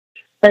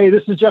Hey,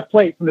 this is Jeff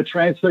Plate from the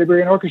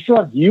Trans-Siberian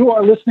Orchestra. You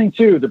are listening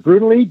to the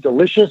Brutally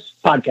Delicious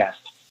Podcast.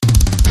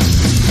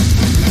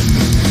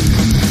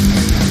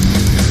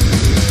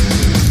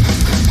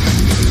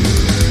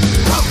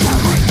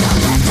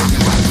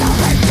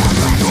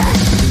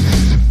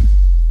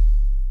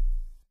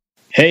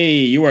 Hey,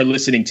 you are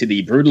listening to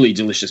the Brutally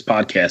Delicious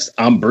Podcast.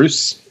 I'm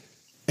Bruce.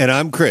 And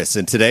I'm Chris.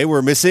 And today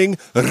we're missing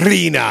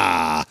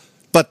Rena.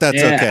 But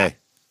that's okay.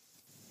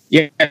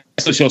 Yeah,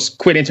 so she'll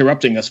quit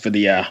interrupting us for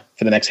the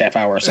next half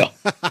hour or so.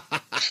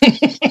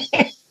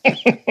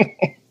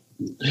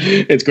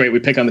 It's great. We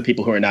pick on the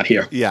people who are not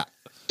here. Yeah.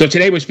 So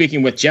today we're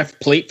speaking with Jeff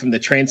Plate from the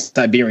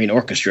Trans-Siberian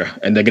Orchestra,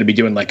 and they're going to be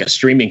doing like a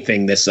streaming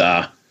thing this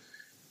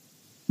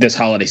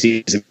holiday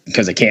season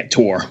because they can't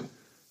tour.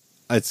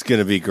 It's going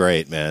to be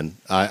great, man.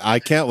 I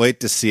can't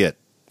wait to see it.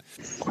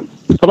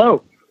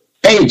 Hello.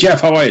 Hey, Jeff.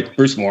 How are you?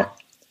 Bruce Moore.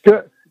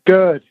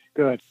 Good.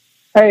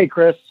 Hey,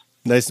 Chris.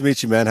 Nice to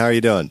meet you, man. How are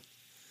you doing?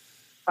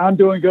 I'm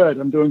doing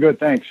good.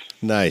 Thanks.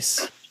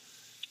 Nice.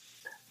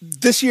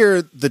 This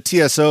year, the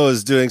TSO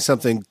is doing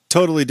something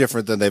totally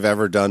different than they've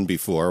ever done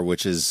before,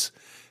 which is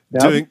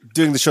doing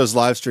the show's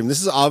live stream.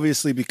 This is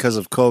obviously because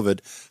of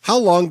COVID. How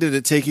long did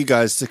it take you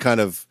guys to kind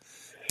of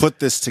put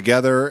this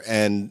together?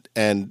 And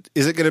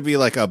is it going to be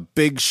like a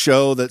big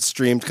show that's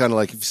streamed kind of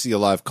like if you see a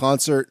live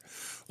concert?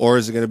 Or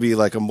is it going to be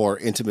like a more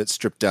intimate,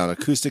 stripped-down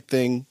acoustic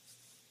thing?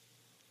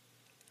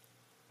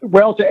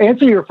 Well, to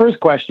answer your first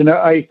question,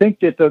 I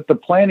think that the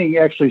planning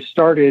actually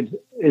started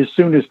as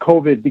soon as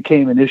COVID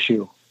became an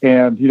issue.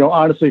 And,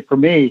 honestly, for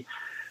me,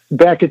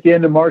 back at the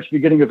end of March,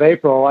 beginning of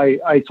April,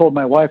 I told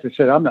my wife, I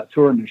said, I'm not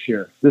touring this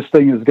year. This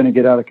thing is going to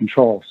get out of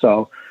control.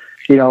 So,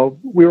 we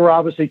were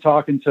obviously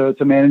talking to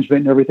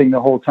management and everything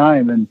the whole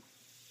time. And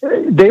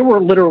they were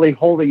literally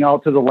holding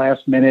out to the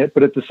last minute.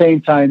 But at the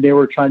same time, they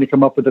were trying to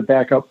come up with a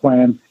backup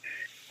plan.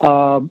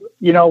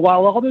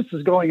 While all this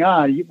is going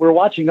on, we're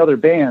watching other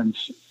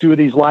bands do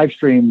these live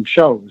stream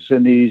shows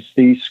and these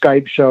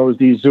Skype shows,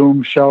 these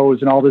Zoom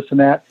shows and all this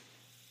and that.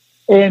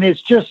 And it's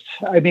just,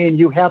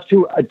 you have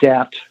to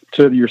adapt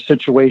to your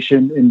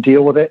situation and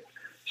deal with it.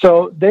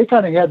 So they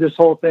kind of had this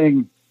whole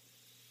thing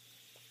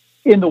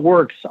in the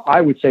works,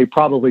 I would say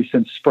probably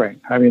since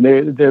spring.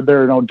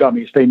 They're no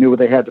dummies. They knew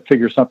they had to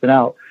figure something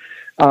out.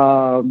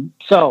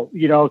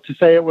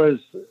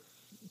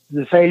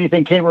 To say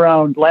anything came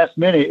around last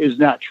minute is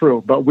not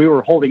true, but we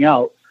were holding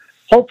out,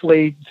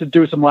 hopefully, to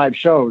do some live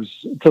shows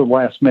to the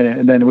last minute,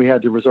 and then we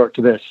had to resort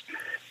to this.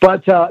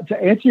 But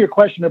to answer your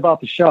question about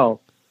the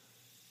show,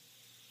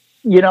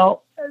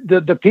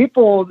 the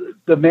people,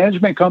 the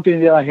management company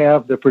that I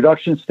have, the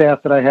production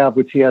staff that I have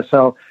with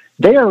TSO,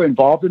 they are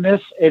involved in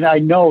this, and I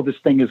know this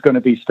thing is going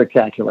to be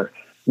spectacular.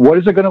 What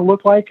is it going to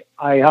look like?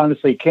 I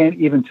honestly can't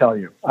even tell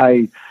you.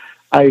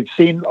 I've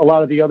seen a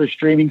lot of the other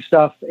streaming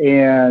stuff,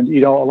 and,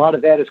 a lot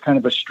of that is kind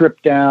of a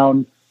stripped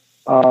down,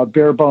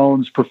 bare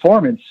bones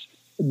performance.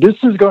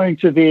 This is going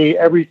to be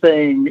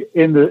everything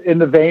in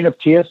the vein of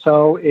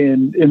TSO,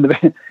 in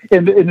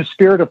the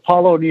spirit of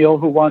Paul O'Neill,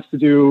 who wants to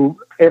do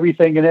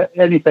everything and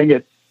anything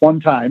at one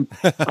time.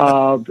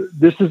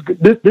 This is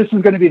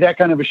going to be that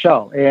kind of a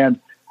show. And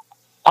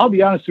I'll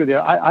be honest with you,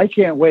 I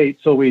can't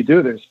wait till we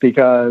do this,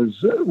 because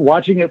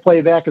watching it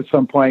play back at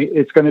some point,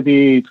 it's going to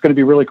be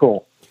really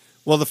cool.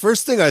 Well, the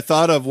first thing I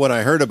thought of when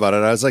I heard about it,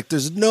 I was like,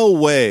 there's no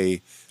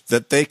way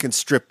that they can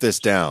strip this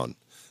down.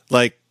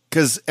 Like,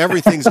 because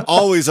everything's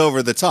always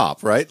over the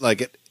top, right?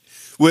 Like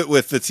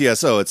with the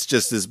TSO, it's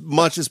just as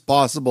much as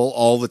possible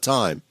all the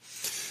time.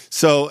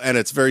 So, and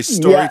it's very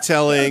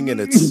storytelling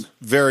and it's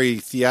very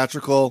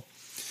theatrical.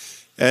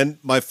 And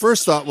my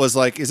first thought was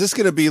like, is this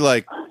going to be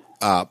like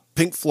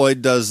Pink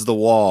Floyd does The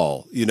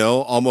Wall,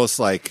 almost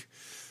like,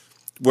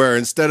 where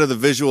instead of the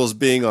visuals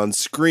being on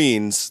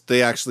screens,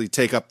 they actually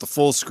take up the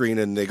full screen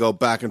and they go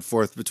back and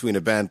forth between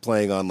a band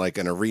playing on like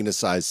an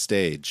arena-sized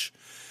stage.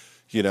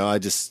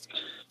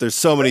 There's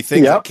so many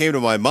things that came to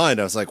my mind.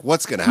 I was like,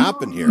 what's going to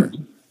happen here?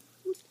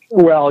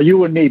 Well,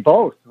 you and me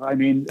both. I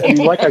mean,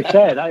 like I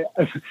said,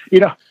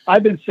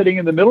 I've been sitting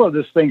in the middle of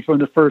this thing from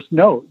the first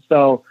note.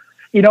 So,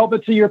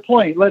 but to your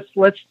point, let's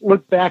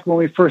look back when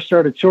we first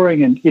started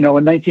touring, and in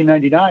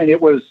 1999,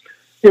 it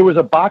was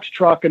a box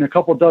truck and a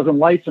couple dozen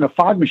lights and a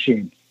fog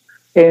machine.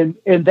 And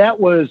that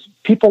was,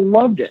 people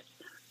loved it.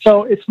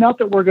 So it's not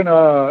that we're going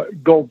to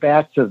go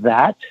back to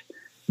that,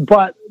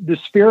 but the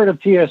spirit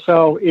of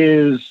TSO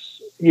is,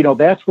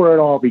 that's where it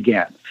all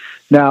began.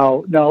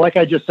 Now, like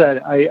I just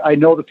said, I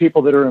know the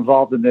people that are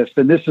involved in this,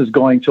 and this is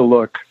going to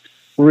look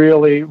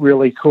really,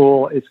 really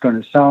cool. It's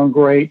going to sound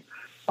great.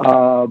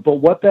 But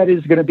what that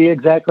is going to be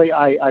exactly,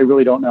 I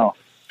really don't know.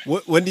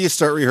 When do you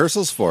start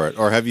rehearsals for it,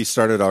 or have you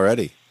started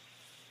already?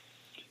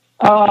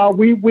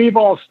 We've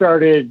all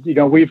started,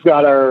 we've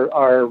got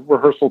our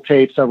rehearsal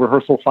tapes, our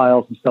rehearsal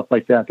files and stuff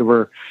like that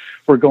we're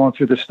going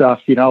through the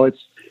stuff.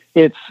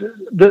 It's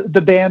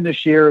the band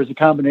this year is a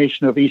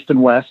combination of East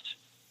and West.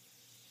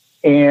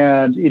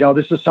 And,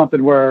 this is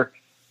something where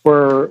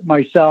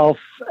myself,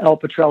 Al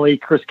Petrelli,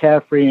 Chris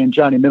Caffrey, and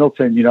Johnny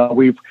Middleton,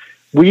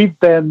 we've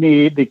been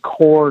the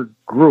core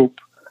group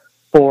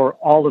for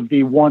all of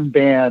the one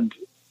band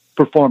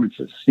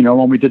performances. You know,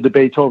 when we did the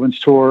Beethoven's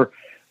tour,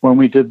 when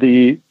we did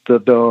the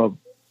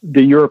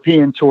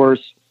European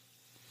tours.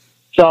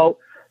 So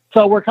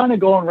we're kind of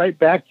going right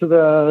back to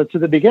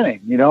the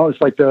beginning. You know,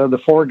 it's like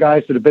the four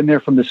guys that have been there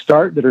from the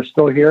start that are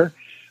still here.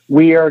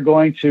 We are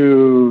going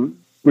to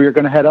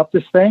head up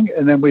this thing,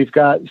 and then we've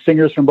got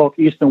singers from both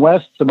East and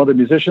West, some other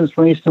musicians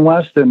from East and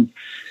West, and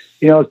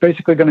you know, it's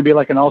basically going to be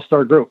like an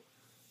all-star group.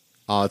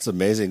 Oh, it's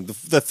amazing.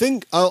 The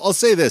thing, I'll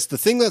say this, the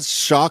thing that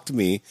shocked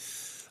me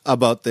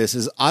about this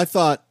is I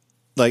thought,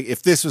 like,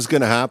 if this was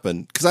going to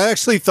happen, because I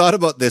actually thought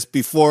about this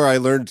before I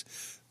learned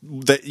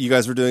that you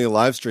guys were doing a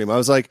live stream. I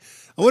was like,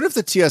 I wonder if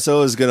the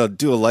TSO is going to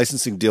do a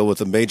licensing deal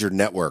with a major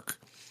network,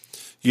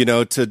 you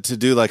know, to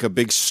do like a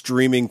big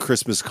streaming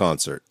Christmas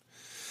concert.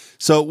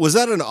 So was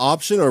that an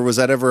option, or was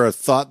that ever a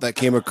thought that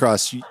came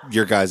across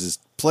your guys'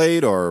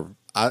 plate, or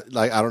I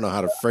don't know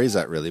how to phrase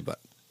that really, but.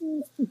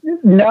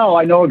 No,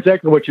 I know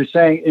exactly what you're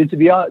saying. And to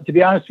be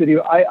honest with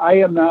you,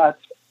 I'm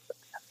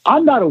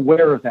not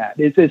aware of that.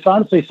 It's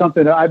honestly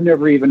something that I've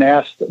never even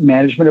asked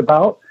management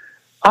about.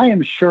 I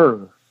am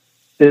sure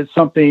that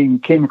something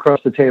came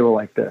across the table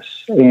like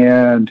this.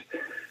 And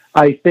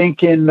I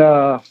think you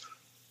know,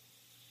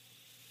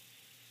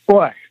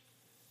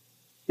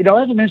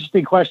 that's an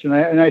interesting question.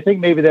 And I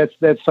think maybe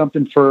that's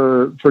something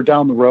for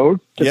down the road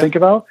to think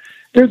about.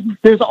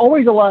 There's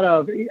always a lot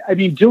of, I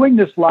mean, doing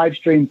this live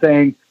stream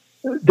thing,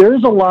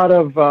 there's a lot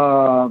of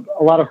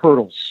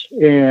hurdles,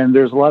 and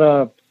there's a lot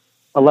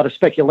of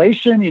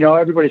speculation. You know,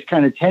 everybody's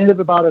kind of tentative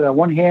about it. On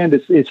one hand,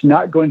 it's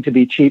not going to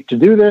be cheap to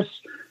do this.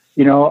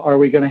 You know, are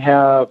we going to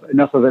have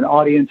enough of an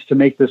audience to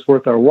make this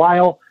worth our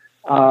while?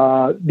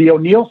 The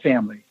O'Neill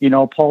family, you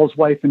know, Paul's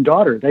wife and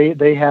daughter,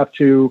 they have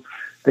to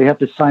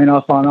sign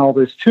off on all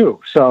this too.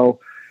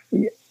 So,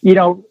 you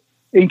know,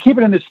 and keep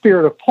it in the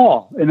spirit of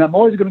Paul. And I'm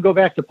always going to go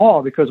back to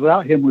Paul, because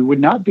without him, we would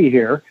not be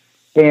here.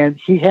 And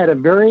he had a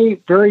very,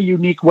 very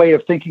unique way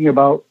of thinking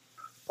about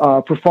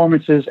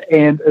performances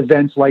and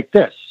events like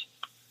this.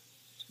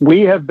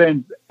 We have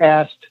been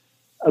asked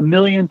a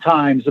million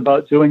times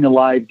about doing a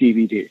live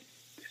DVD.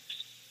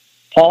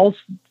 Paul's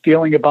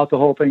feeling about the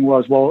whole thing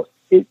was, well,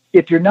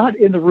 if you're not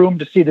in the room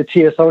to see the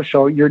TSO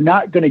show, you're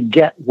not going to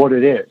get what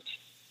it is.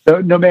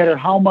 No matter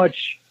how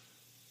much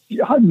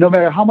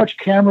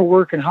camera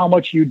work and how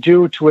much you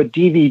do to a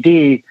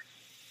DVD,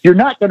 you're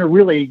not going to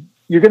really,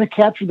 you're going to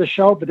capture the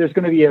show, but there's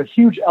going to be a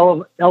huge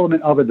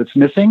element of it that's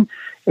missing.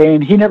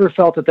 And he never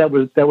felt that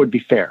would be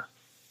fair.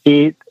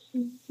 He,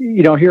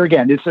 you know, here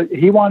again,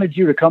 he wanted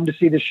you to come to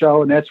see the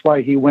show, and that's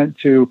why he went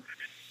to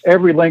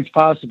every length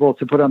possible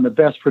to put on the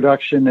best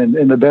production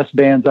and the best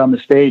bands on the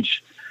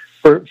stage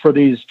for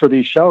these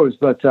shows.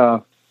 But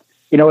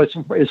you know,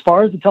 as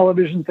far as the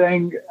television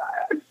thing,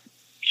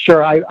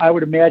 sure, I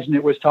would imagine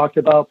it was talked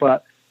about,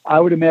 but I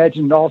would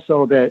imagine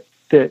also that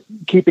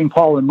keeping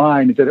Paul in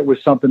mind, that it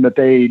was something that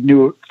they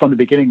knew from the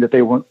beginning that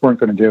they weren't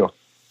going to do.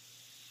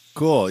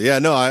 Cool. Yeah,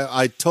 no,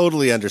 I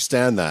totally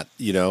understand that,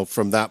 you know,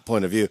 from that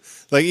point of view.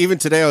 Like, even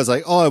today I was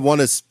like, I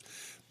want to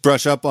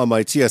brush up on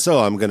my TSO.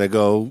 I'm going to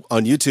go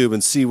on YouTube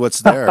and see what's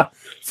there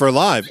for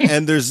live.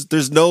 And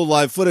there's no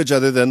live footage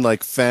other than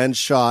like fan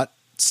shot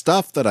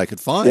stuff that I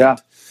could find. Yeah.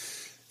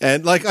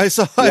 And like I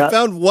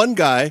found one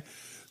guy,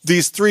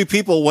 these three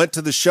people went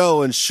to the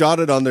show and shot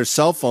it on their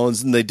cell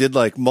phones, and they did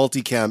like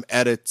multicam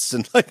edits,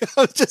 and like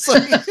I was just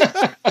like,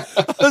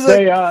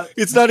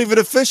 it's not even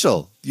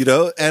official, you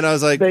know. And I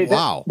was like,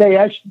 wow, they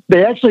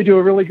actually do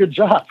a really good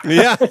job.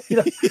 Yeah, you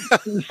know,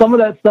 some of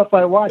that stuff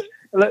I watch.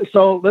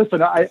 So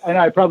listen,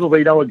 I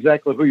probably know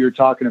exactly who you're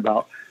talking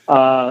about.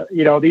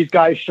 You know, these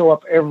guys show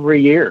up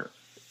every year.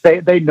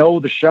 They know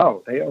the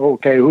show.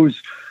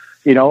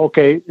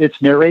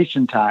 It's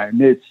narration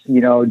time. It's, you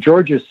know,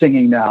 George is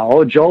singing now.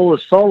 Oh, Joel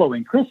is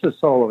soloing. Chris is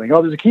soloing.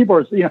 Oh, there's a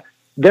keyboard. You know,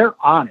 they're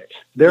on it.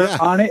 They're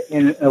on it,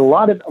 and a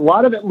lot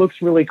of it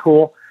looks really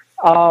cool.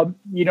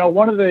 You know,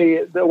 one of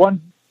the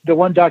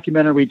one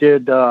documentary we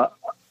did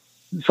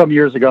some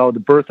years ago, The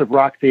Birth of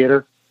Rock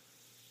Theater.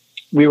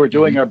 We were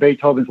doing our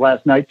Beethoven's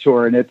Last Night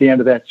tour, and at the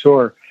end of that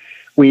tour,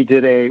 we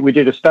did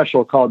a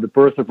special called The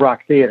Birth of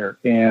Rock Theater,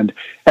 and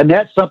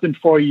that's something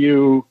for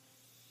you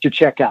to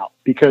check out,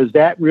 because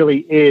that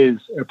really is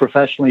a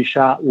professionally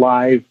shot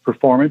live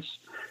performance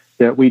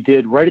that we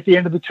did right at the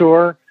end of the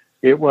tour.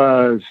 It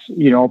was,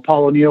 you know,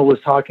 Paul O'Neill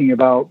was talking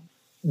about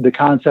the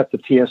concept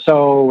of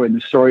TSO and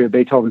the story of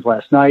Beethoven's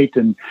Last Night,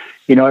 and,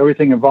 you know,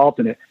 everything involved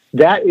in it.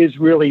 That is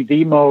really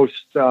the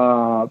most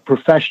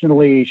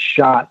professionally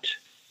shot,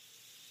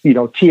 you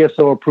know,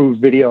 TSO approved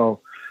video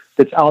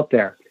that's out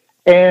there.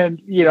 And,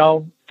 you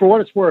know, for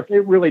what it's worth,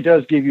 it really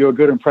does give you a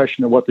good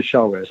impression of what the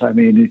show is. I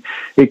mean,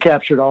 it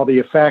captured all the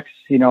effects,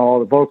 you know, all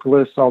the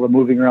vocalists, all the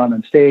moving around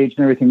on stage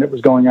and everything that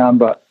was going on.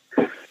 But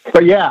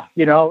yeah,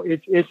 you know,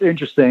 it's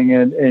interesting,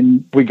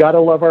 and we got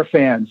to love our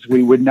fans.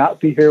 We would not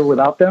be here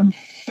without them.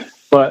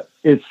 But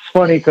it's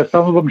funny because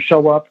some of them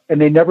show up and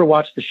they never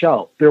watch the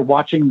show. They're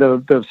watching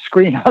the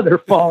screen on their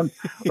phone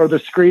or the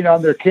screen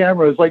on their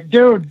camera. It's like,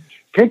 dude,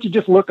 can't you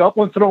just look up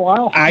once in a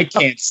while? I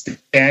can't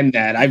stand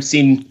that. I've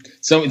seen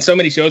so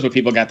many shows where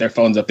people got their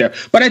phones up there.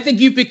 But I think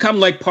you've become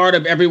like part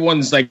of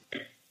everyone's like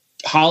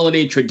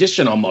holiday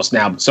tradition almost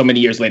now, so many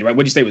years later, right?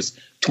 What did you say it was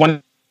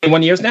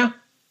 21 years now?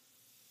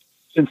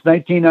 Since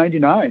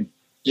 1999.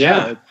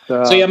 Yeah.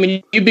 So, I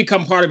mean, you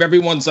become part of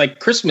everyone's like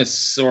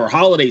Christmas or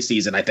holiday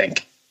season, I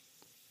think.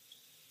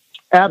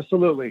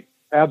 Absolutely.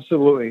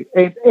 Absolutely.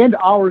 And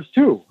ours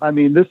too. I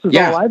mean, this is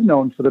all I've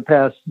known for the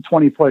past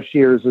 20 plus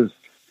years is,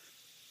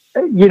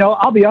 you know,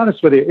 I'll be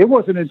honest with you. It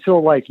wasn't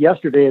until like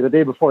yesterday, the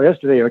day before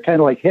yesterday, it kind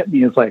of like hit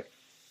me. It's like,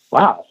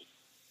 wow,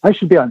 I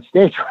should be on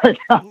stage right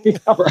now. You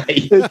know?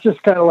 Right. It's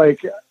just kind of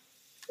like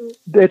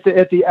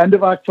at the end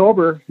of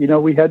October, you know,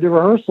 we had the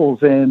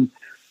rehearsals and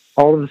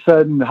all of a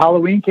sudden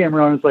Halloween came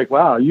around. It's like,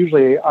 wow,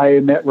 usually I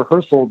am at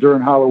rehearsal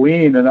during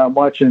Halloween and I'm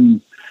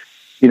watching,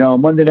 you know,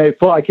 Monday Night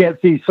Football. I can't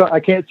see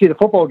the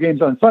football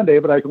games on Sunday,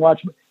 but I can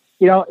watch,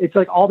 you know, it's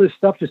like all this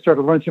stuff just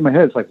started running through my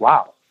head. It's like,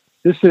 wow,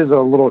 this is a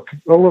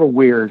little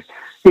weird,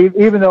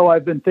 even though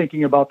I've been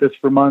thinking about this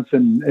for months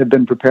and have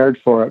been prepared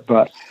for it,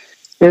 but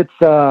it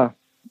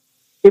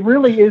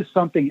really is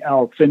something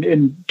else. And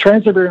in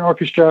Trans-Siberian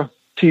Orchestra,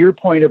 to your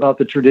point about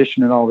the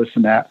tradition and all this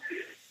and that,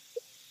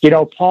 you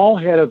know, Paul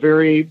had a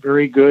very,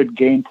 very good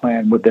game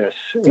plan with this.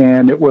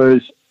 And it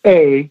was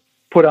A,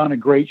 put on a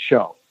great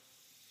show.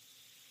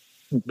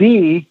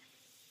 B,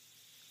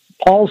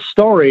 Paul's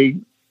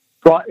story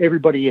brought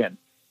everybody in.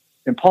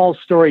 And Paul's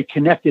story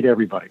connected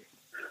everybody.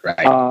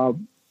 Right.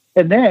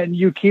 And then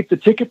you keep the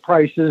ticket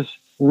prices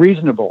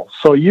reasonable.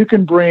 So you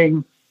can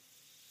bring,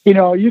 you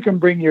know,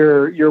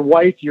 your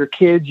wife, your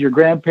kids, your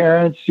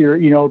grandparents,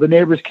 the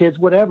neighbor's kids,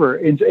 whatever,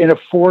 and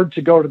afford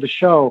to go to the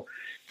show.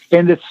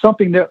 And it's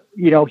something that,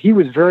 you know, he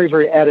was very,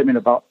 very adamant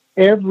about.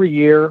 Every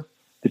year,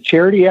 the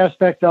charity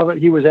aspect of it,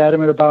 he was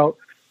adamant about.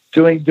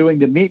 Doing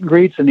the meet and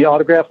greets and the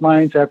autograph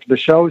lines after the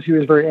shows, he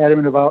was very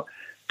adamant about.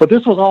 But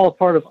this was all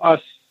part of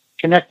us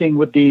connecting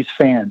with these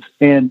fans.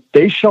 And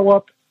they show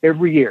up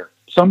every year,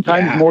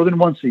 sometimes more than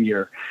once a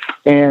year.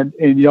 And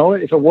you know,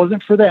 if it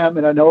wasn't for them,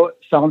 and I know it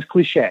sounds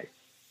cliche,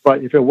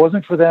 but if it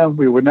wasn't for them,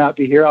 we would not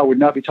be here. I would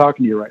not be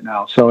talking to you right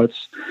now. So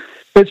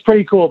it's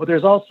pretty cool. But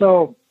there's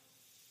also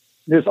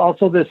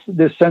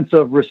this sense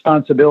of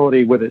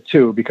responsibility with it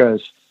too,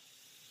 because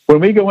when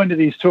we go into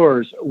these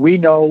tours, we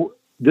know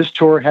this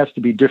tour has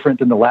to be different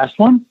than the last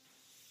one.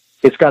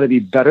 It's got to be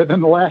better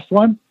than the last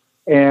one.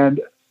 And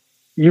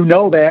you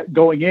know that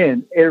going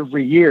in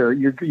every year,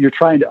 you're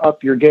trying to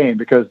up your game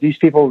because these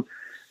people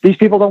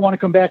don't want to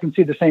come back and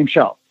see the same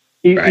show,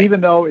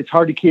 even though it's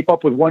hard to keep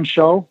up with one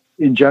show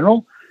in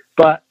general,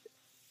 but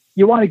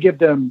you want to give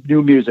them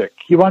new music.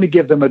 You want to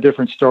give them a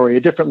different story,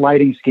 a different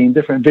lighting scheme,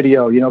 different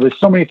video. You know, there's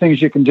so many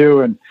things you can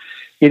do. And,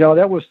 you know,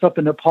 that was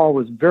something that Paul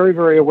was very,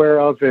 very aware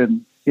of.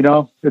 And, you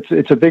know,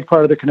 it's a big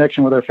part of the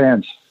connection with our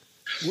fans.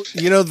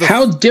 You know,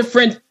 how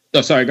different.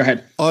 Oh, sorry. Go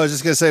ahead. Oh, I was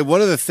just going to say,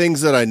 one of the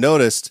things that I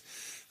noticed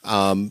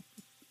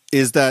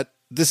is that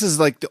this is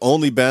like the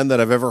only band that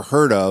I've ever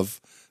heard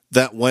of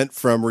that went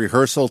from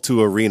rehearsal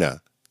to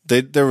arena.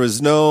 There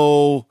was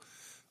no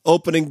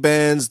opening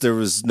bands. There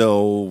was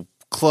no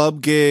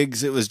club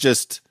gigs. It was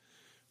just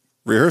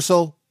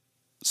rehearsal,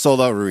 sold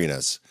out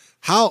arenas.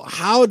 How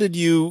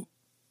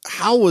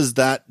was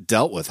that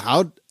dealt with?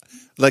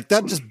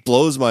 That just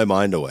blows my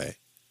mind away.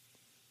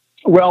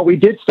 Well, we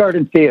did start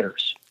in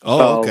theaters.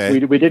 Oh, okay.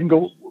 We didn't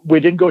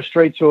go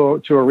straight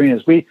to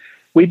arenas.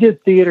 We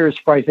did theaters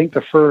for, I think,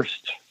 the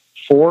first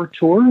 4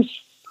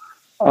 tours.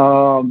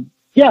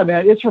 Yeah,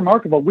 man, it's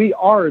remarkable. We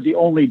are the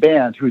only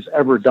band who's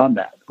ever done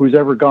that, who's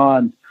ever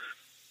been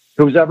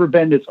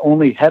its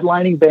only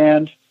headlining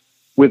band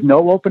with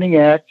no opening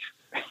act.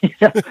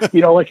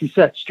 You know, like you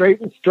said, straight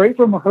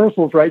from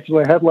rehearsals right to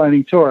a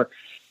headlining tour.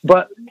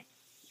 But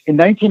in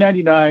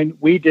 1999,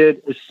 we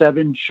did a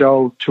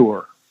 7-show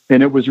tour,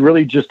 and it was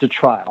really just a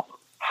trial.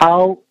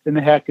 How in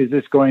the heck is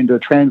this going to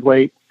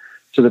translate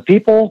to the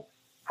people?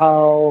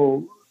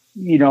 How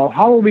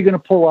are we going to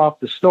pull off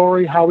the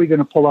story? How are we going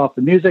to pull off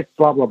the music?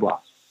 Blah, blah, blah.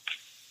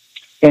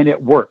 And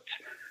it worked.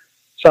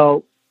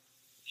 So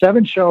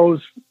 7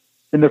 shows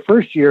in the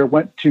first year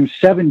went to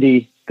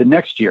 70 the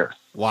next year.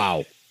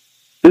 Wow.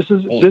 This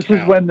is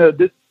when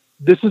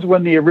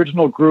the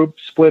original group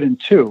split in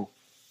 2.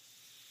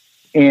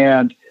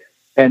 And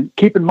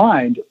keep in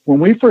mind, when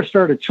we first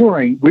started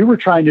touring, we were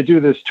trying to do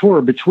this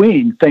tour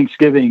between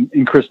Thanksgiving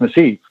and Christmas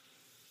Eve.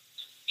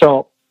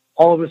 So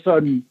all of a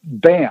sudden,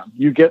 bam,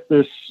 you get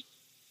this,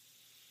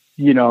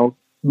 you know,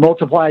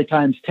 multiply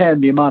times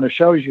 10 the amount of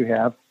shows you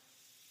have.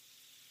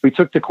 We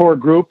took the core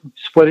group,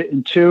 split it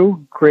in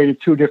 2,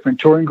 created 2 different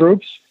touring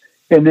groups,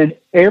 and then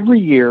every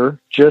year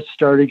just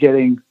started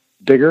getting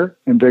bigger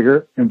and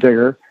bigger and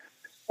bigger.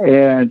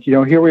 And, you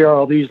know, here we are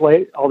all these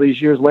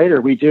years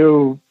later. We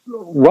do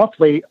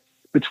roughly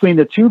between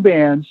the 2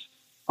 bands,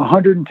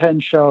 110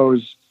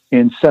 shows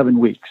in 7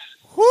 weeks.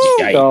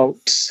 So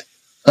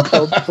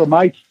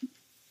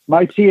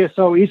my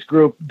TSO East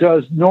group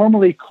does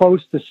normally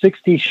close to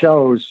 60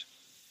 shows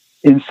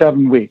in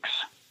 7 weeks.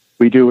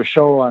 We do a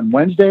show on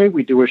Wednesday,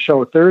 we do a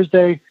show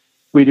Thursday,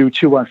 We do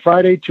 2 on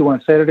Friday, 2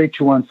 on Saturday,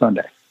 2 on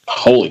Sunday.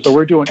 Holy so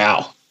we're doing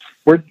cow.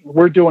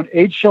 We're doing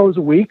 8 shows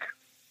a week,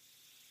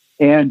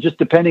 and just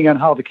depending on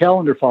how the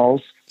calendar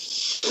falls,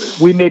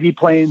 we may be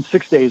playing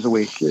 6 days a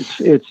week.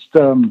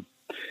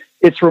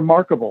 It's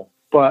remarkable.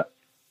 But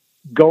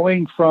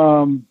going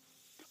from,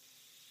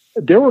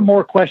 there were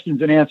more questions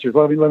than answers.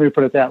 Let me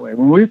put it that way.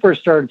 When we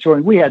first started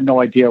touring, we had no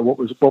idea what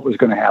was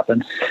going to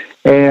happen.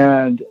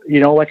 And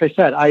like I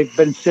said, I've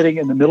been sitting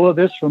in the middle of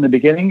this from the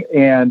beginning,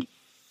 and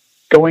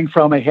going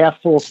from a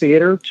half full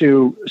theater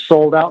to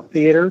sold out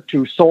theater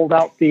to sold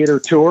out theater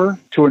tour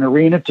to an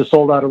arena to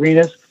sold out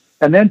arenas,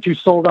 and then to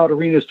sold out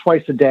arenas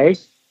twice a day.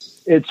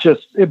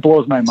 It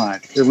blows my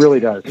mind. It really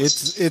does.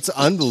 It's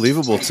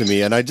unbelievable to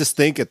me. And I just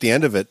think at the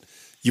end of it,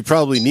 you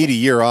probably need a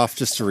year off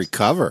just to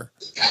recover.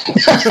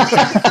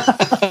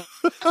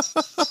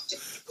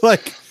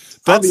 Like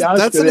that's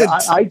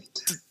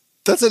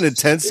an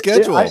intense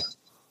schedule.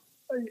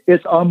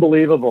 It's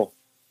unbelievable.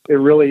 It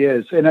really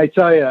is. And I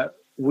tell you,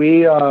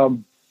 we,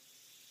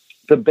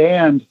 the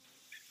band,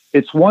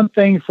 it's one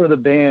thing for the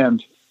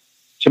band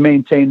to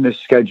maintain this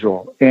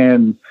schedule.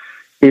 And,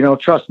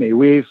 trust me,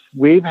 we've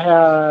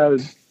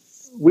been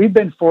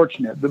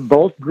fortunate.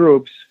 Both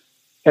groups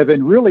have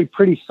been really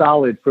pretty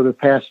solid for the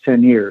past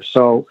 10 years.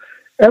 So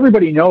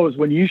everybody knows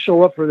when you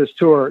show up for this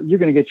tour, you're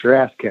going to get your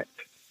ass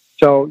kicked.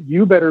 So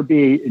you better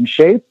be in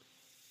shape.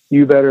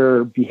 You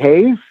better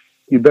behave.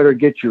 You better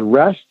get your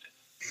rest,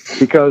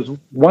 because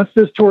once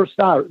this tour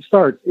starts,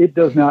 it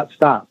does not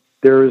stop.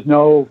 There is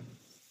no,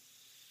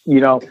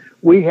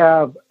 we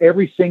have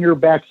every singer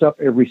backs up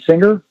every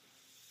singer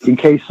in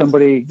case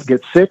somebody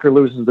gets sick or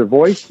loses their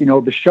voice.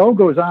 The show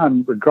goes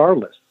on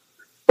regardless.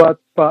 But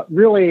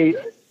really,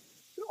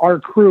 our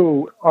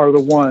crew are the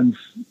ones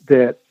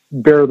that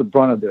bear the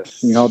brunt of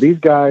this. These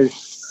guys,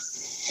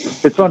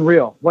 it's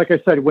unreal. Like I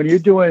said, when you're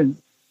doing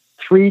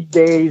 3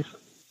 days,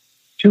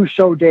 2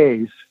 show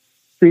days,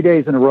 3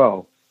 days in a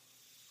row,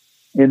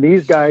 and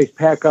these guys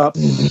pack up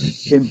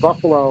in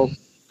Buffalo,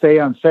 say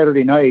on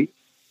Saturday night,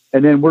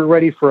 and then we're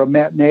ready for a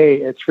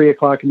matinee at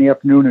 3:00 in the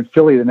afternoon in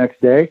Philly the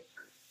next day.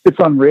 It's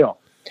unreal.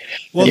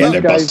 Well, yeah,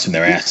 they're busting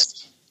their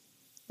ass.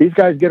 These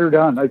guys get her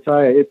done. I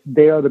tell you,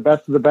 they are the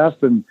best of the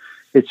best, and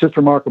it's just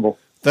remarkable.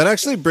 That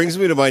actually brings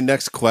me to my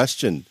next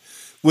question.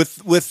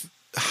 With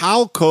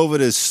how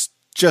COVID is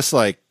just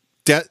like,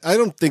 I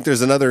don't think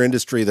there's another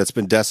industry that's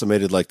been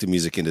decimated like the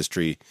music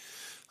industry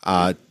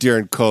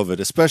during COVID,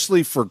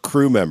 especially for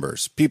crew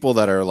members, people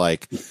that are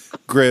like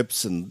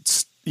grips and,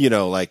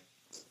 like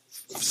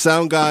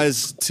sound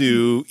guys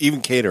to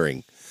even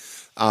catering.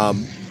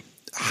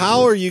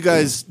 How are you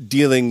guys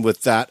dealing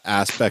with that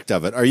aspect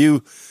of it? Are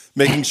you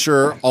making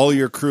sure all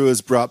your crew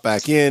is brought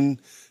back in?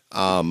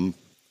 How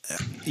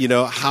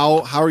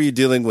are you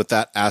dealing with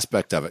that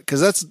aspect of it?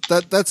 Because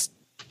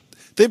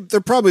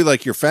they're probably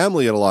like your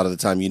family a lot of the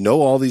time.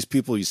 All these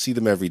people, you see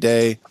them every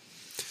day,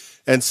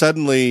 and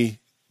suddenly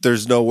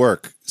there's no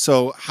work.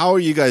 So how are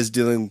you guys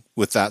dealing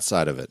with that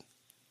side of it?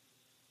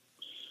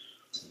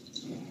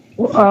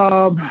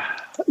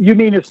 You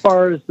mean as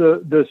far as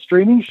the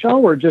streaming show,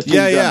 or just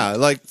yeah?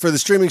 Like for the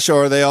streaming show,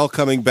 are they all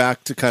coming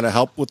back to kind of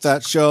help with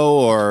that show,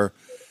 or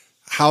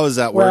how is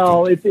that working?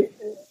 Well,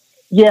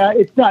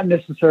 it's not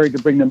necessary to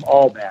bring them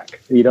all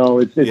back.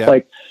 It's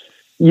like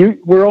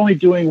we're only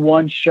doing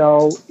one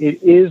show.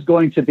 It is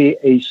going to be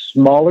a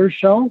smaller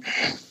show.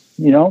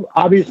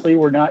 Obviously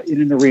we're not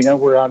in an arena.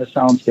 We're on a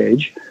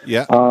soundstage.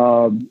 Yeah.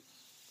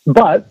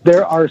 But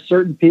there are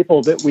certain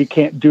people that we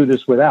can't do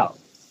this without.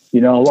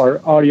 Our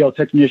audio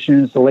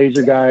technicians, the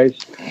laser guys,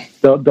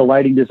 the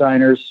lighting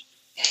designers,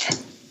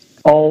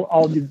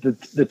 all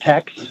the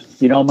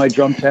techs, my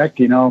drum tech,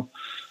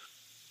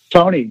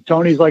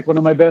 Tony's like one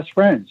of my best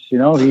friends.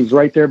 He's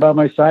right there by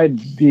my side.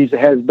 He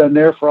has been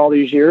there for all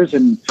these years.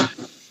 And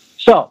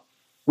so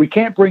we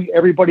can't bring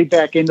everybody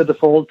back into the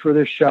fold for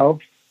this show,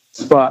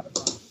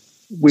 but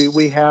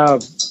we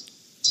have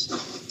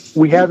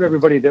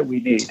everybody that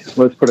we need.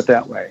 Let's put it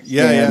that way.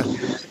 Yeah.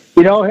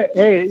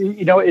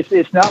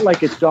 It's not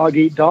like it's dog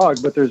eat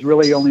dog, but there's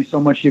really only so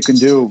much you can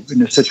do in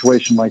a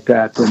situation like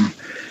that. And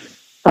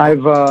I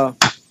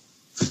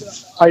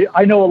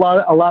know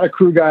a lot of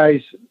crew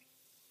guys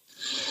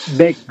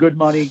make good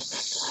money.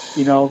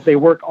 They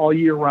work all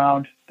year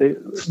round.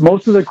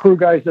 Most of the crew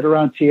guys that are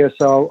on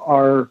TSO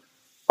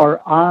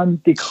are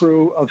on the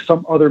crew of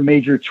some other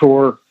major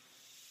tour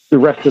the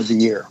rest of the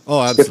year.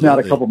 Oh, absolutely. If not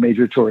a couple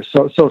major tours.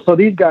 So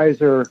these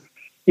guys are,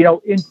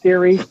 in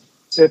theory,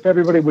 if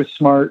everybody was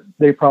smart,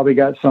 they probably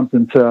got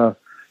something to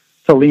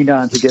lean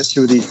on to get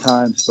through these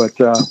times.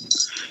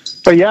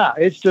 But yeah,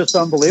 it's just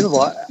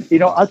unbelievable.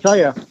 I'll tell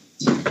you,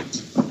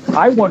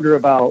 I wonder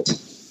about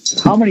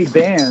how many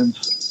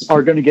bands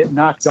are going to get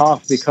knocked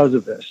off because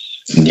of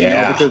this.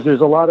 Yeah. Because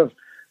there's a lot of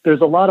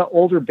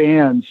older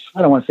bands.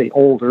 I don't want to say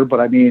older, but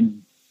I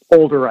mean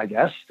older, I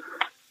guess.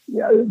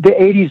 Yeah, the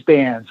 80s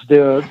bands,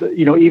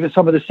 even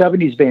some of the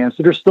 70s bands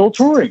that are still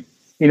touring.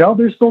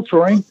 They're still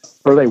touring,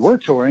 or they were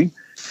touring.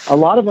 A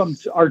lot of them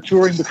are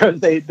touring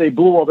because they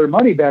blew all their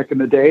money back in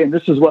the day, and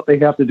this is what they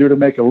have to do to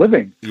make a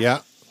living.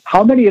 Yeah.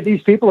 how many of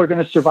these people are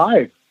going to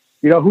survive?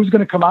 Who's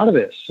going to come out of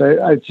this?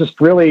 It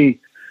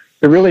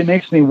really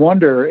makes me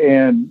wonder.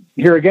 And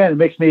here again, it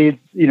makes me,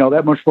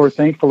 that much more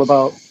thankful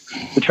about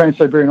the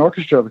Trans-Siberian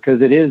Orchestra,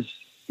 because it is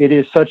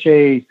such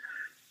a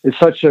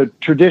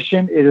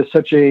tradition. It is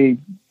such a,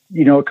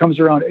 it comes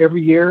around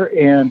every year,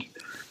 and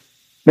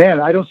man,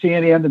 I don't see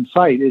any end in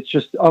sight. It's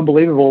just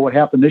unbelievable what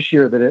happened this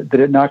year that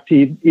it knocked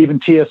even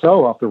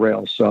TSO off the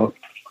rails. So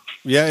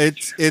yeah,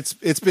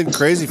 it's been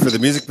crazy for the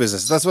music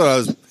business. That's what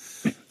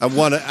I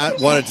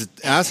wanted to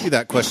ask you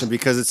that question,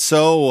 because it's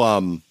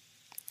so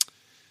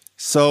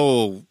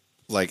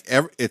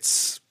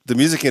it's the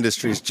music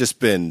industry has just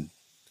been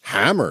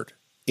hammered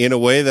in a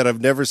way that I've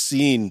never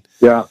seen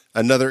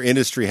another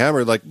industry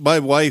hammered. Like, my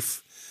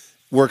wife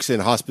works in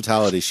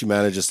hospitality. She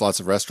manages lots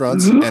of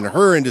restaurants, and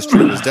her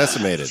industry was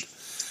decimated.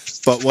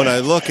 But when I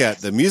look at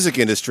the music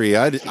industry,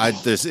 it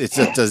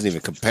doesn't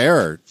even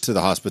compare to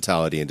the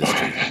hospitality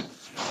industry.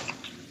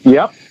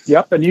 Yep.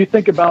 And you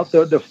think about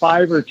the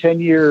 5 or 10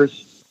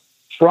 years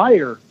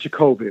prior to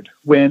COVID,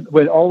 when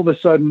all of a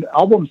sudden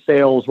album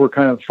sales were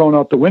kind of thrown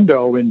out the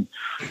window, and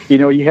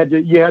you had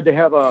to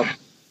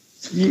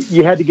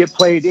get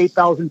played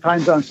 8,000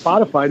 times on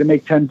Spotify to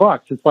make $10.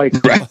 It's like,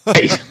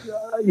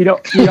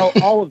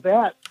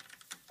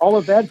 all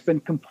of that's been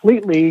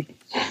completely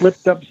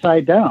flipped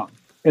upside down.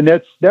 And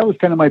that was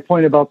kind of my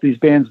point about these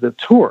bands that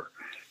tour.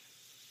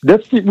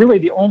 That's really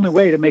the only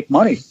way to make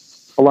money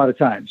a lot of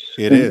times.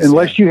 It is.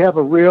 Unless you have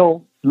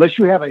unless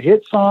you have a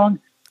hit song,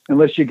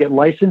 unless you get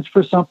licensed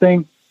for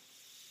something,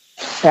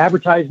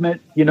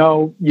 advertisement,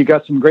 you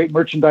got some great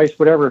merchandise,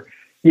 whatever,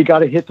 you got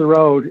to hit the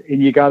road,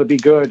 and you got to be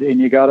good, and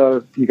you got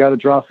to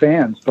draw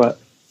fans. But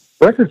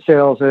record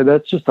sales,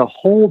 that's just a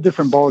whole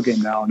different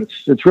ballgame now. And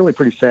it's really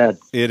pretty sad.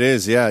 It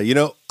is. Yeah.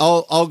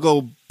 I'll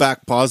go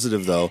back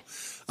positive though.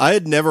 I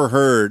had never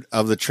heard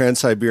of the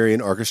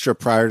Trans-Siberian Orchestra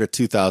prior to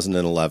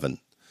 2011.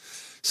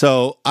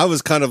 So I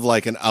was kind of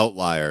like an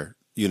outlier,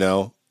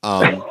 and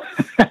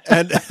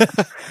and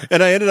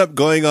I ended up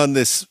going on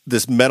this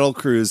metal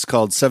cruise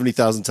called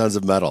 70,000 Tons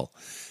of Metal.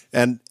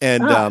 And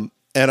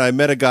I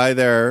met a guy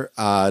there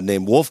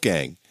named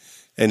Wolfgang,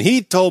 and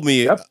he told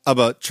me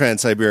about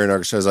Trans-Siberian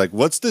Orchestra. I was like,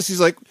 "What's this?" He's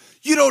like,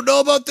 "You don't know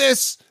about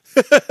this?"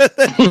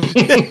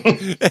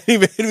 And he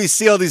made me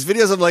see all these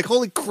videos. I'm like,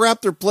 "Holy crap,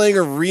 they're playing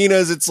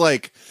arenas.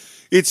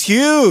 It's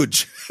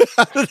huge."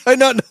 How did I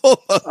not know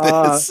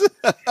about this?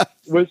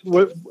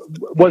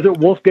 Was it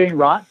Wolfgang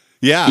Roth?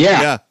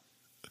 Yeah.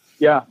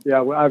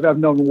 Well, I've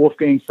known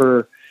Wolfgang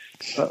for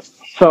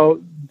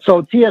so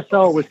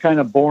TSO was kind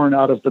of born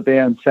out of the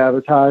band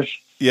Sabotage.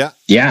 Yeah.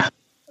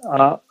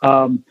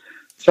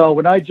 So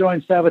when I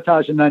joined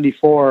Sabotage in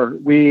 '94,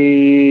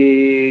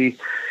 we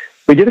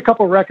did a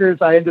couple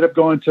records. I ended up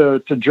going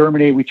to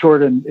Germany. We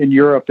toured in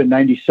Europe in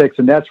 '96,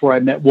 and that's where I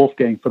met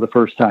Wolfgang for the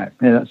first time.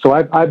 And so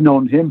I've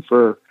known him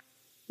for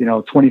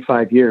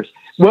 25 years.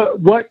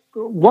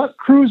 What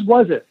cruise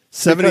was it?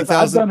 70,000.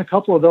 I've done a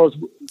couple of those.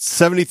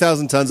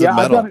 70,000 tons of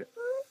metal.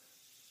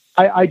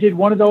 I did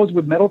one of those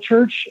with Metal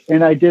Church,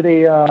 and I did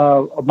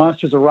a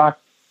Monsters of Rock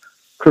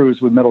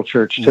cruise with Metal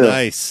Church too.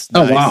 Nice.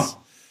 Oh wow.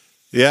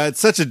 Yeah, it's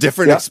such a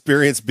different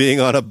experience being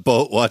on a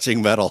boat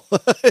watching metal.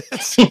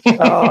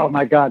 Oh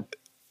my God.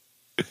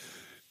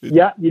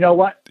 Yeah, you know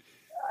what?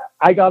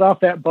 I got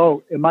off that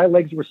boat and my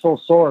legs were so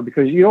sore,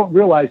 because you don't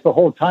realize the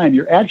whole time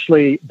you're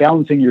actually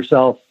balancing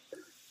yourself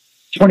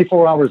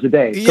 24 hours a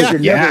day, because you're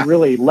never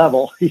really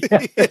level.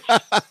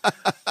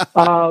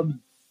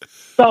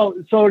 So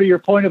to your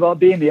point about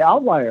being the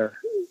outlier,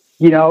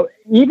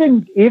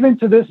 even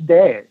to this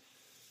day,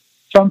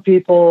 some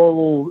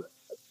people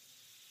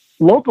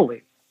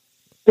locally,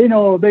 they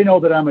know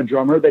that I'm a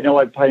drummer. They know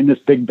I play in this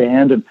big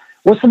band. And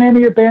what's the name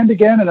of your band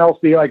again? And I'll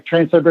be like,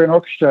 Trans-Siberian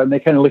Orchestra. And they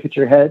kind of look at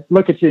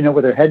you,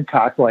 with their head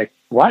cocked, like,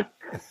 what?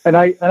 And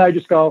I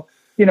just go,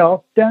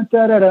 dun, dun,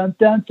 dun, dun,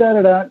 dun,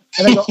 dun, dun.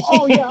 And I go,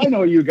 oh yeah, I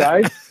know you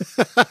guys.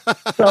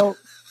 So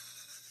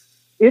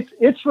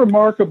it's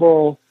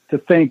remarkable to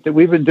think that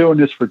we've been doing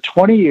this for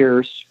 20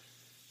 years.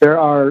 There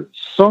are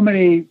so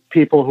many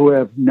people who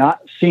have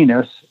not seen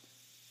us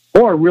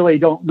or really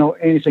don't know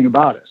anything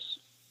about us.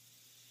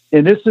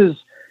 And this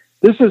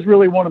is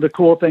really one of the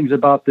cool things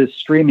about this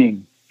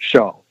streaming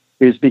show,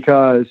 is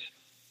because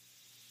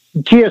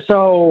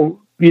TSO,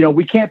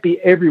 we can't be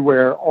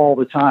everywhere all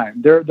the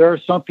time. There are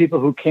some people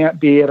who can't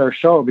be at our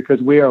show because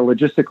we are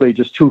logistically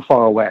just too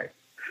far away,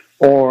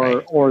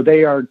 or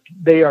they are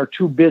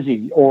too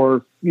busy,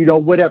 or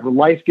whatever,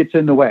 life gets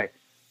in the way.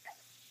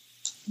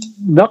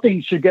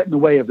 Nothing should get in the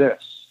way of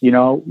this.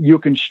 You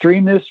can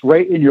stream this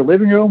right in your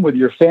living room with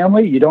your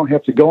family. You don't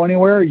have to go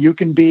anywhere. You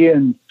can be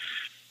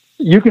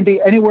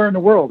anywhere in the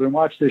world and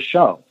watch this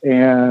show.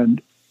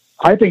 And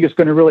I think it's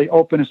going to really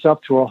open us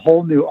up to a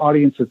whole new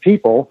audience of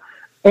people.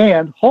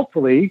 And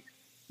hopefully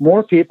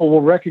more people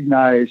will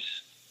recognize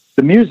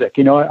the music.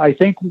 I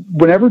think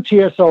whenever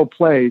TSO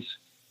plays,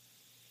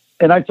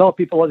 and I tell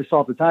people this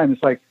all the time,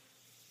 it's like,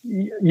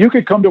 you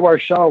could come to our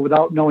show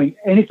without knowing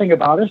anything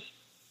about us,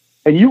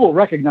 and you will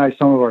recognize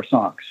some of our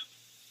songs.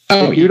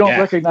 If you don't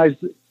recognize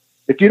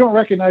if you don't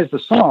recognize the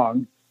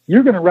song,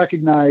 you're going to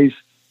recognize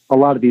a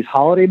lot of these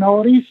holiday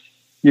melodies.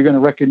 You're going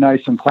to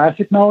recognize some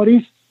classic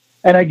melodies.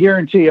 And I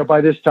guarantee you,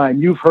 by this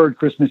time, you've heard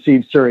Christmas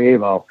Eve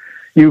Sarajevo.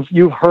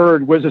 You've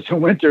heard Wizards of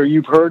Winter.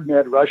 You've heard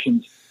Mad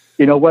Russians.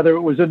 You know, whether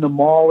it was in the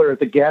mall or at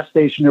the gas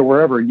station or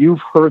wherever,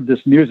 you've heard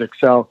this music.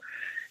 So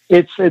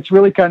it's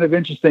really kind of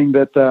interesting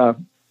that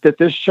that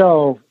this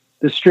show,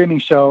 this streaming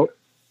show,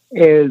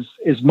 is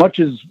as much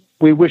as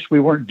we wish we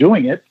weren't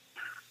doing it.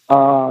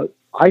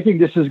 I think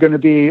this is going to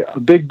be a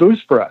big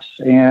boost for us,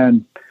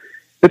 and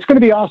it's going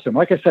to be awesome.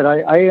 Like I said,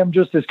 I am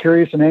just as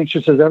curious and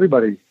anxious as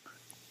everybody,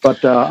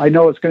 but I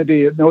know it's going to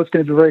be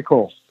very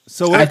cool.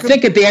 So I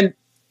think at the end.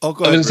 Oh,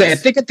 go ahead, I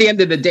think at the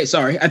end of the day,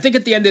 I think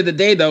at the end of the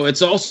day, though,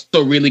 it's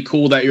also really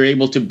cool that you're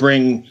able to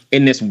bring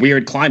in this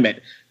weird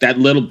climate that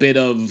little bit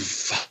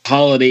of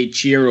holiday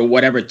cheer or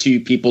whatever to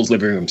people's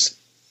living rooms.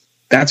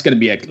 That's going to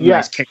be a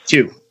nice kick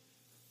too.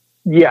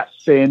 Yes,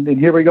 and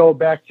here we go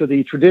back to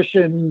the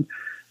tradition,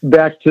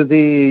 back to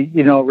the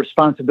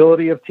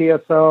responsibility of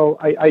TSO.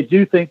 I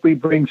do think we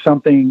bring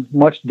something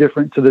much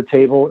different to the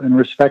table in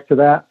respect to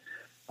that.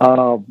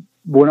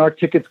 When our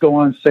tickets go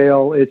on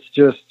sale, it's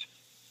just,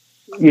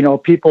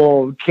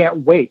 people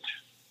can't wait.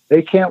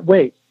 They can't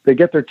wait. They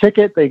get their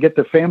ticket, they get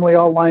their family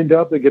all lined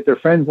up, they get their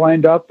friends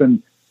lined up,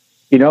 and,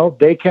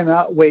 they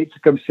cannot wait to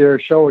come see our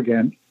show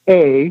again.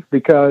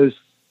 Because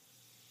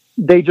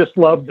they just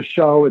love the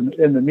show and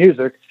the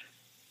music,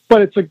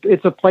 but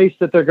it's a place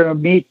that they're going to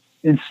meet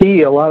and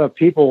see a lot of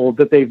people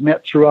that they've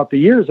met throughout the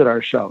years at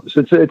our shows.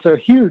 It's a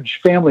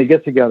huge family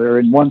get together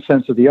in one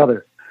sense or the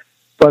other,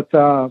 but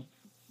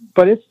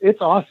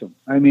it's awesome.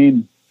 I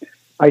mean,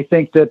 I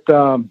think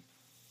that,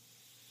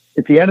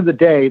 at the end of the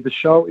day, the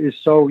show is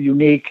so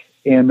unique,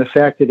 and the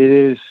fact that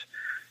it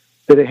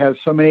has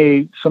so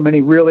many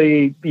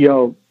really,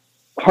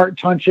 heart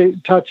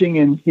touching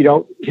and,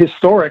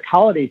 historic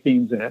holiday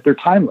themes in it. They're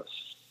timeless.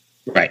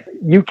 Right.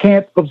 You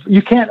can't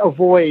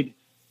avoid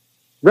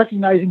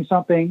recognizing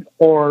something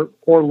or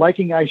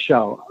liking our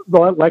show.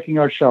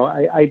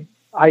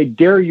 I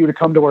dare you to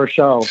come to our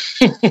show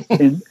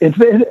and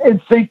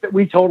think that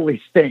we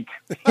totally stink.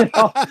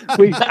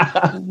 We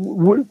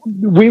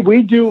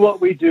do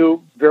what we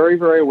do very,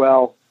 very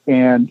well.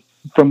 And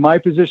from my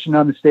position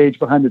on the stage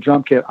behind the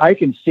drum kit, I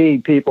can see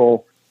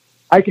people.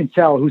 I can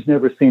tell who's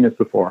never seen us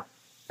before,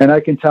 and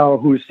I can tell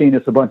who's seen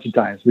us a bunch of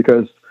times,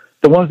 because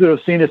the ones that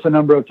have seen us a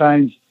number of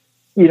times,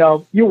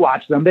 you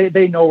watch them.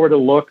 They know where to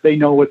look. They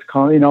know what's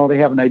coming. They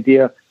have an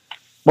idea.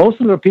 Most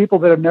of the people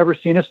that have never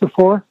seen us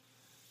before,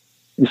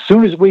 as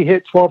soon as we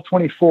hit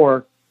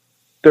 12:24,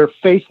 their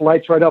face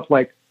lights right up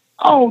like,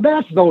 oh,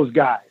 that's those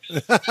guys.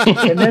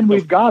 And then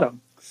we've got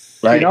them.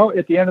 Right.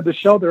 At the end of the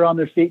show, they're on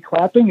their feet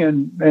clapping,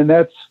 and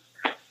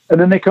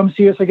then they come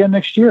see us again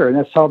next year. And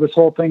that's how this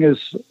whole thing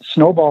is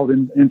snowballed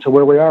into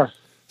where we are.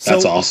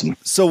 That's awesome.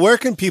 So where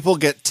can people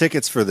get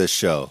tickets for this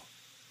show?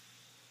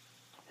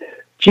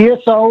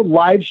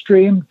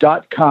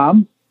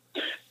 TSOlivestream.com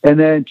and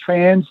then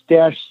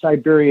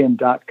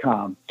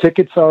trans-siberian.com.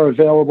 Tickets are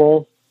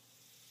available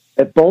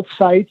at both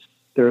sites.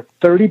 They're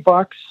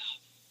 $30.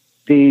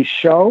 The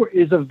show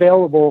is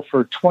available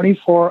for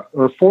 24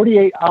 or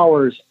 48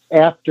 hours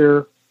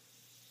after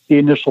the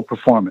initial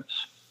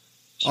performance.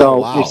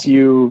 So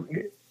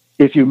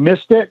if you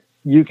missed it,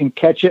 you can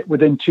catch it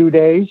within 2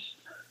 days.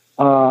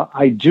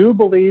 I do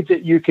believe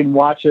that you can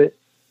watch it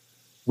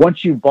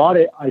once you bought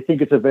it. I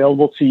think it's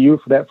available to you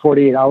for that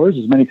 48 hours,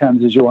 as many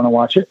times as you want to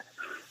watch it.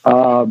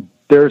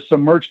 There's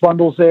some merch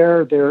bundles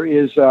there. There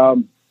is,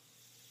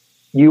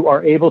 you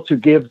are able to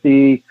give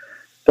the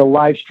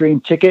live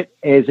stream ticket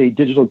as a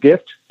digital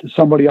gift to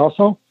somebody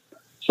also.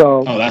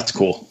 So, that's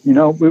cool.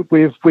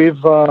 We've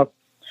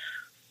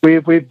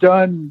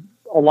done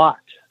a lot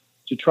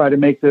to try to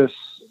make this,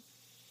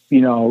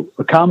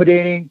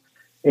 accommodating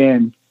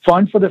and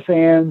fun for the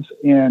fans.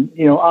 And,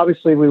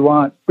 obviously we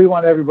want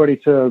everybody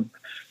to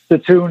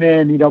tune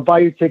in, buy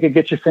your ticket,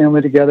 get your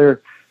family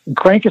together,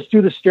 crank us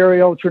through the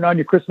stereo, turn on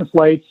your Christmas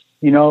lights,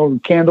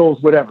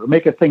 candles, whatever,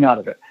 make a thing out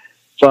of it.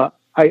 But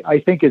I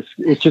think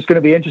it's just going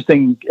to be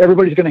interesting.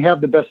 Everybody's going to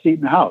have the best seat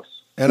in the house.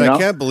 And I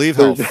can't believe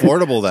how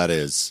affordable that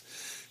is.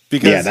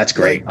 Because, that's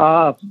great.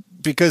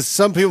 Because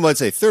some people might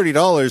say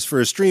 $30 for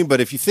a stream, but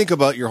if you think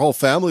about your whole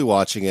family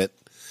watching it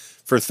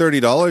for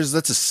 $30,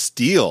 that's a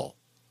steal.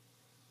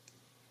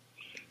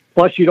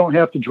 Plus, you don't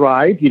have to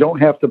drive. You don't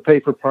have to pay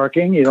for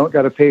parking. You don't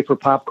got to pay for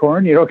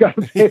popcorn. You don't got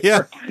to pay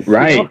for...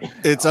 Right.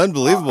 It's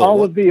unbelievable.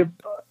 All of the...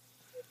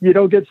 You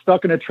don't get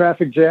stuck in a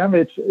traffic jam.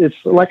 It's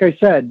like I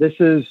said, this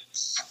is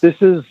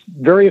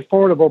very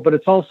affordable, but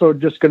it's also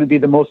just going to be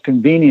the most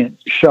convenient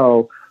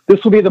show.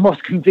 This will be the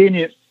most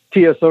convenient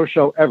TSO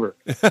show ever.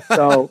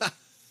 So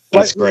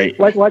that's great.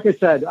 Like I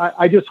said,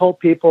 I just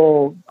hope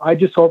people,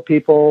 if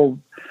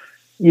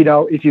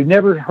you've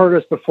never heard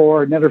us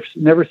before,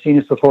 never seen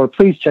us before,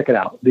 please check it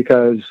out,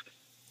 because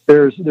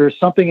there's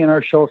something in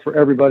our show for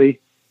everybody.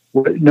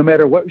 No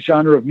matter what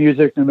genre of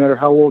music, no matter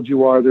how old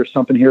you are, there's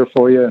something here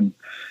for you. And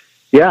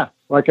yeah,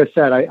 like I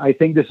said, I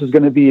think this is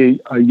going to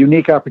be a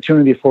unique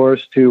opportunity for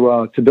us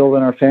to build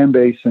on our fan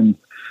base and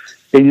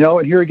And,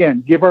 and here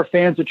again, give our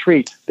fans a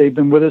treat. They've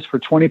been with us for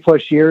 20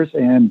 plus years.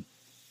 And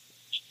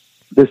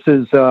this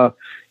is,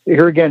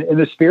 here again, in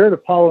the spirit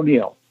of Paul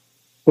O'Neill,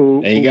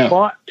 who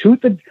fought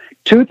tooth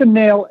and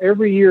nail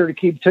every year to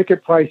keep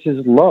ticket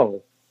prices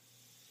low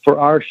for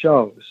our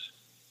shows.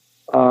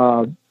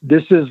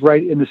 This is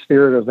right in the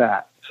spirit of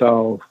that.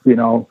 So, we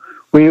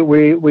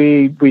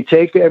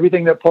take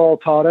everything that Paul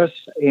taught us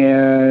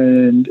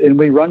and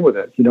we run with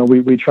it.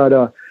 We try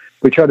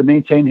to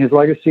maintain his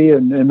legacy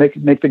and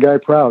make the guy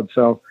proud.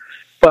 So,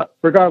 but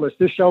regardless,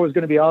 this show is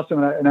going to be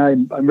awesome. And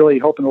I'm really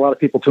hoping a lot of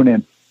people tune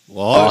in.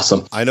 Well,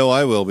 awesome. I know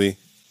I will be.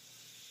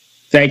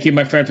 Thank you,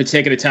 my friend, for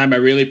taking the time. I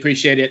really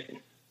appreciate it.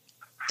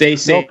 Stay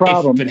safe. No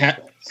problem. And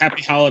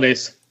happy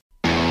holidays.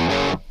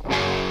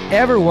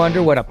 Ever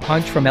wonder what a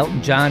punch from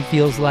Elton John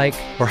feels like?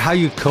 Or how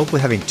you'd cope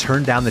with having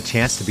turned down the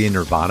chance to be in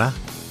Nirvana?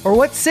 Or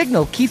what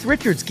signal Keith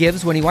Richards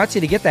gives when he wants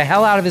you to get the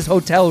hell out of his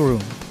hotel room?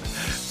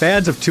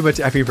 Fans of Too Much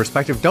Effing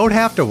Perspective don't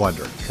have to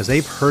wonder, because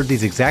they've heard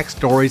these exact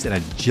stories and a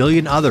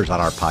jillion others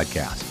on our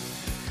podcast.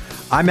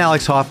 I'm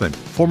Alex Hoffman,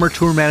 former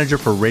tour manager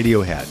for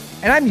Radiohead.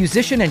 And I'm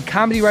musician and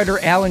comedy writer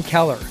Alan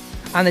Keller.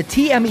 On the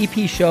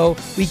TMEP show,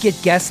 we get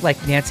guests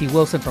like Nancy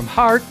Wilson from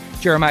Heart,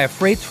 Jeremiah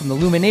Freites from the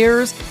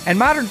Lumineers, and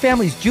Modern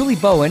Family's Julie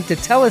Bowen to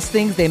tell us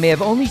things they may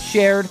have only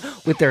shared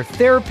with their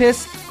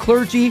therapist,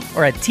 clergy,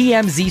 or a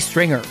TMZ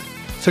stringer.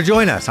 So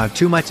join us on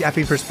Too Much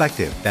Effing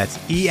Perspective. That's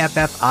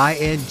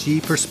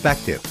EFFING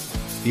Perspective.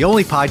 The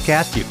only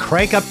podcast you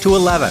crank up to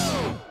 11.